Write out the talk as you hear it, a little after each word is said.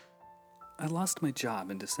I lost my job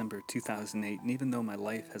in December 2008, and even though my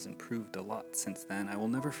life has improved a lot since then, I will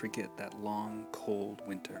never forget that long, cold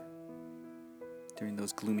winter. During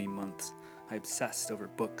those gloomy months, I obsessed over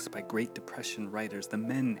books by Great Depression writers, the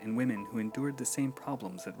men and women who endured the same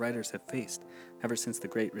problems that writers have faced ever since the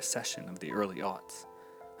Great Recession of the early aughts.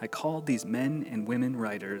 I called these men and women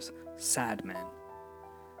writers sad men.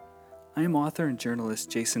 I am author and journalist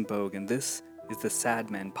Jason Bogue, and this is the Sad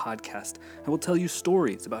Men podcast. I will tell you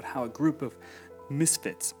stories about how a group of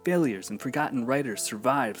misfits, failures, and forgotten writers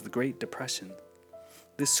survived the Great Depression.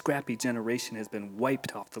 This scrappy generation has been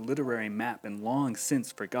wiped off the literary map and long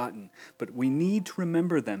since forgotten, but we need to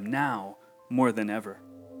remember them now more than ever.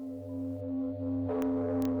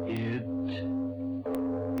 It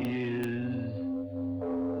is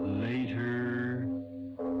later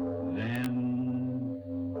than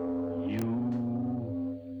you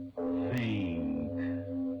think.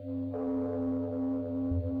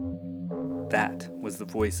 That was the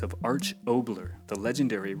voice of Arch Oboler, the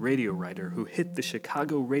legendary radio writer who hit the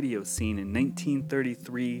Chicago radio scene in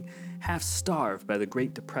 1933, half-starved by the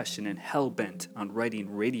Great Depression and hell-bent on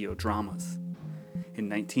writing radio dramas. In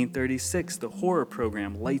 1936, the horror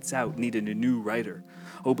program Lights Out needed a new writer.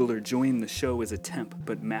 Oboler joined the show as a temp,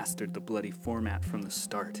 but mastered the bloody format from the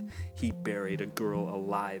start. He buried a girl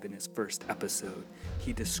alive in his first episode.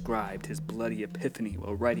 He described his bloody epiphany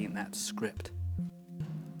while writing that script.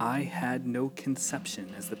 I had no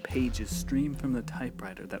conception as the pages streamed from the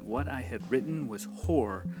typewriter that what I had written was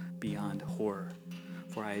horror beyond horror.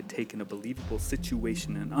 For I had taken a believable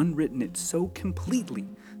situation and unwritten it so completely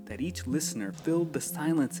that each listener filled the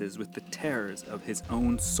silences with the terrors of his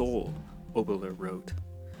own soul, Oboler wrote.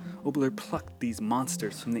 Oboler plucked these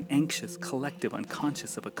monsters from the anxious collective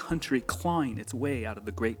unconscious of a country clawing its way out of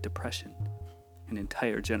the Great Depression. An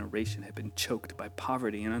entire generation had been choked by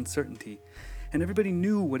poverty and uncertainty, and everybody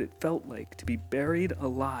knew what it felt like to be buried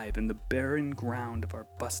alive in the barren ground of our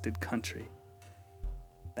busted country.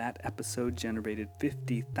 That episode generated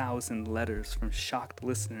 50,000 letters from shocked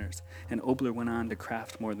listeners, and Oboler went on to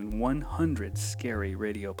craft more than 100 scary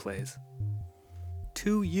radio plays.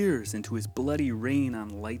 2 years into his bloody reign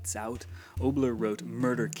on Lights Out, Oboler wrote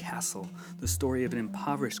Murder Castle, the story of an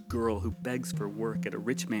impoverished girl who begs for work at a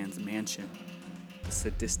rich man's mansion. The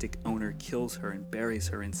sadistic owner kills her and buries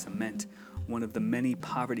her in cement, one of the many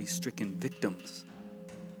poverty-stricken victims.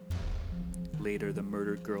 Later, the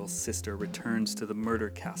murdered girl's sister returns to the murder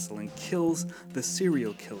castle and kills the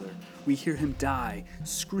serial killer. We hear him die,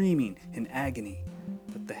 screaming in agony.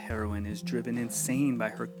 But the heroine is driven insane by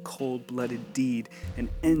her cold-blooded deed and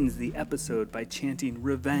ends the episode by chanting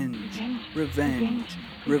revenge, revenge,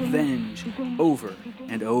 revenge, over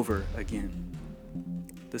and over again.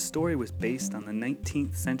 The story was based on the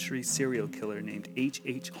 19th century serial killer named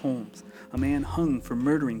H.H. Holmes, a man hung for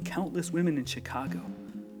murdering countless women in Chicago.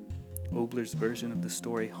 Oboler's version of the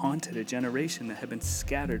story haunted a generation that had been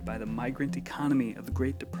scattered by the migrant economy of the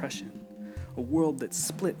Great Depression, a world that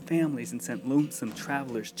split families and sent lonesome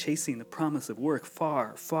travelers chasing the promise of work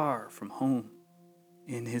far, far from home.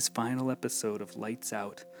 In his final episode of Lights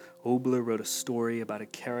Out, Oboler wrote a story about a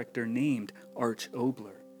character named Arch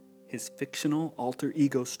Oboler. His fictional alter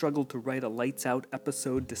ego struggled to write a Lights Out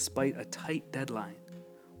episode despite a tight deadline.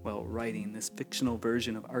 While writing, this fictional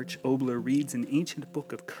version of Arch Oboler reads an ancient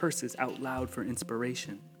book of curses out loud for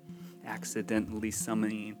inspiration, accidentally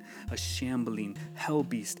summoning a shambling hell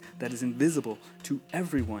beast that is invisible to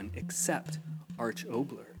everyone except Arch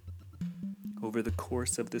Oboler. Over the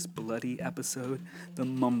course of this bloody episode, the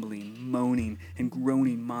mumbling, moaning, and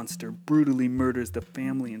groaning monster brutally murders the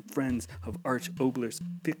family and friends of Arch Oboler's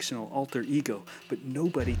fictional alter ego, but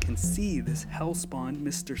nobody can see this hell-spawned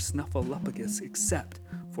Mr. Snuffleupagus except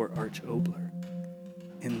for Arch Oboler.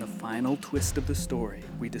 In the final twist of the story,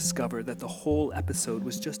 we discover that the whole episode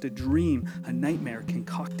was just a dream, a nightmare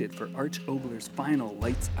concocted for Arch Oboler's final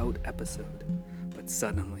Lights Out episode. But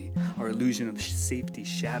suddenly, our illusion of safety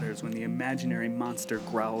shatters when the imaginary monster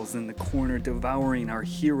growls in the corner, devouring our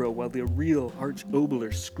hero while the real Arch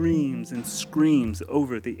Oboler screams and screams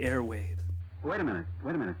over the airwaves. Wait a minute,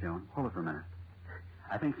 Joan. Hold it for a minute.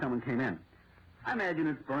 I think someone came in. I imagine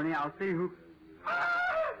it's Bernie. I'll see who...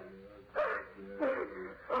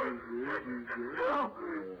 No!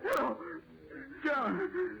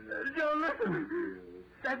 Joan, listen!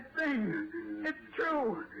 That thing, it's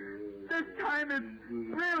true! This time it's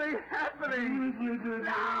really happening!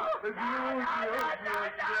 No!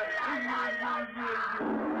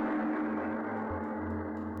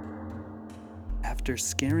 After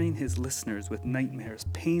scaring his listeners with nightmares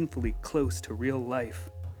painfully close to real life,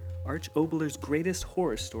 Arch Oboler's greatest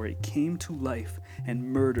horror story came to life and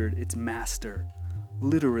murdered its master,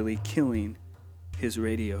 literally killing his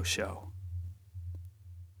radio show.